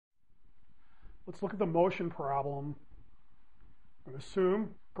Let's look at the motion problem. I'm going to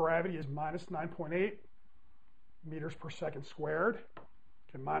assume gravity is minus 9.8 meters per second squared.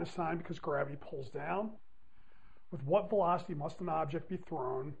 Okay, minus sign because gravity pulls down. With what velocity must an object be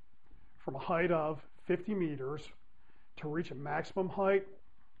thrown from a height of 50 meters to reach a maximum height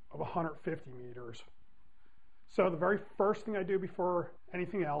of 150 meters? So the very first thing I do before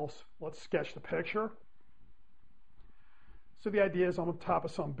anything else, let's sketch the picture. So the idea is I'm on top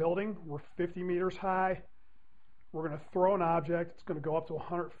of some building. We're 50 meters high. We're going to throw an object. It's going to go up to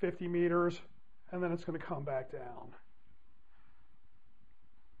 150 meters, and then it's going to come back down.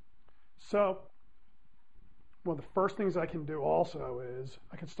 So one of the first things I can do also is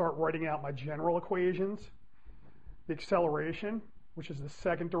I can start writing out my general equations. The acceleration, which is the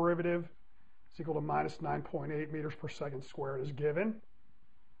second derivative, is equal to minus 9.8 meters per second squared, is given.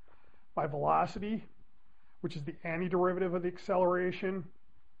 My velocity, which is the antiderivative of the acceleration,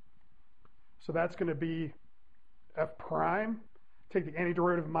 so that's going to be f prime. Take the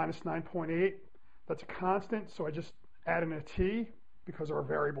antiderivative of minus 9.8. That's a constant, so I just add in a t because our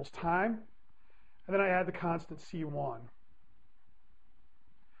variable's time. And then I add the constant c1.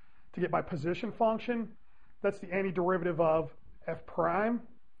 To get my position function, that's the antiderivative of f prime.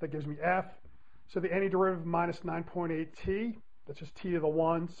 That gives me f. So the antiderivative of minus 9.8t, that's just t to the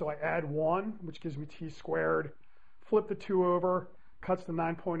 1. So I add 1, which gives me t squared. Flip the 2 over, cuts the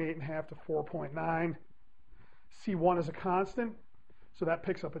 9.8 in half to 4.9. C1 is a constant, so that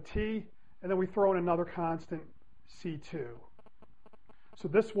picks up a t. And then we throw in another constant, C2. So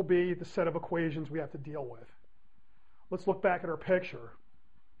this will be the set of equations we have to deal with. Let's look back at our picture.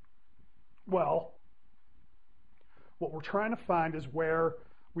 Well, what we're trying to find is where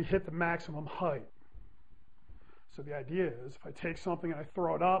we hit the maximum height. So the idea is if I take something and I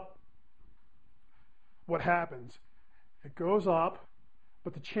throw it up, what happens? It goes up,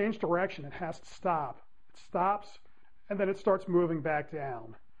 but to change direction, it has to stop. It stops, and then it starts moving back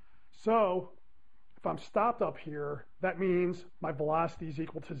down. So if I'm stopped up here, that means my velocity is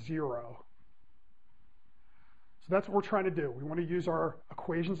equal to 0. So that's what we're trying to do. We want to use our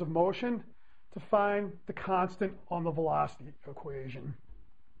equations of motion to find the constant on the velocity equation.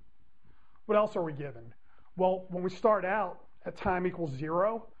 What else are we given? Well, when we start out at time equals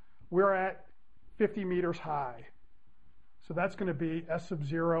 0, we're at 50 meters high. So that's going to be S sub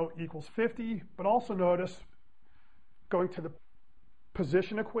 0 equals 50, but also notice going to the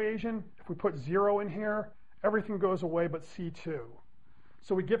position equation, if we put 0 in here, everything goes away but C2.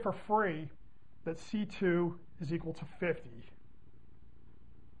 So we get for free that C2 is equal to 50.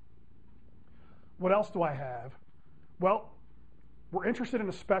 What else do I have? Well, we're interested in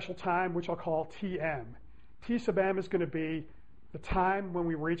a special time, which I'll call Tm. T sub m is going to be the time when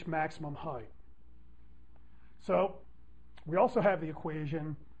we reach maximum height. So we also have the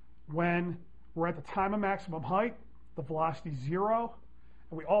equation when we're at the time of maximum height, the velocity is 0,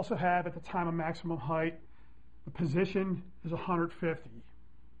 and we also have at the time of maximum height, the position is 150.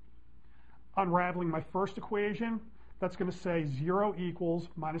 Unraveling my first equation, that's going to say 0 equals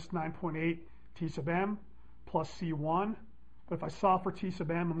minus 9.8 T sub m plus C1. But if I solve for T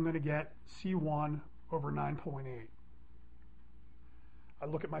sub m, I'm going to get C1 over 9.8. I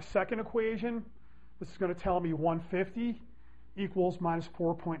look at my second equation. This is going to tell me 150 equals minus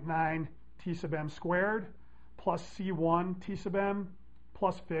 4.9 T sub m squared plus C1 T sub m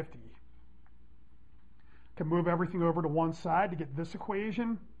plus 50. I can move everything over to one side to get this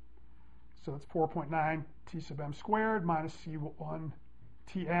equation. So that's 4.9 T sub m squared minus C1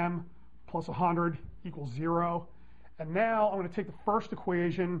 Tm plus 100 equals 0. And now I'm going to take the first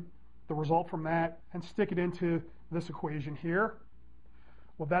equation, the result from that, and stick it into this equation here.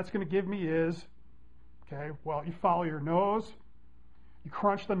 What that's going to give me is, okay, well, you follow your nose, you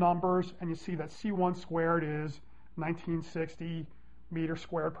crunch the numbers, and you see that C1 squared is 1960 meters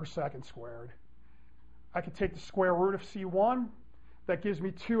squared per second squared. I could take the square root of C1. That gives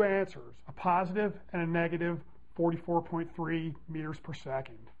me two answers, a positive and a negative 44.3 meters per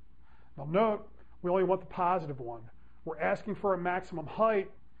second. Now note, we only want the positive one. We're asking for a maximum height,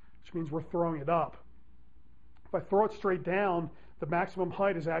 which means we're throwing it up. If I throw it straight down, the maximum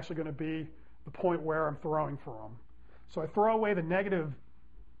height is actually going to be the point where I'm throwing from. So I throw away the negative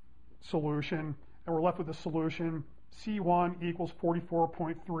solution, and we're left with the solution C1 equals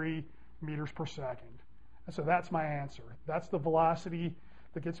 44.3 meters per second. And so that's my answer. That's the velocity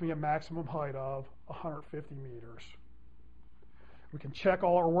that gets me a maximum height of 150 meters. We can check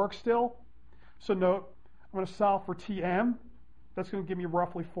all our work still. So note, I'm going to solve for Tm. That's going to give me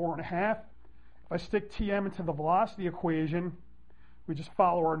roughly 4.5. If I stick Tm into the velocity equation, we just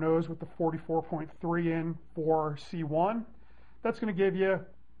follow our nose with the 44.3 in for C1. That's going to give you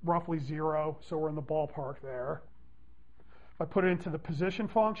roughly 0, so we're in the ballpark there. If I put it into the position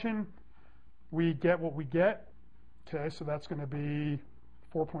function, we get what we get. Okay, so that's going to be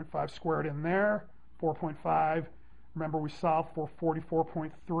 4.5 squared in there, 4.5. Remember, we solved for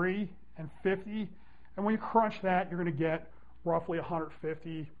 44.3 and 50. And when you crunch that, you're going to get roughly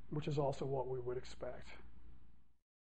 150, which is also what we would expect.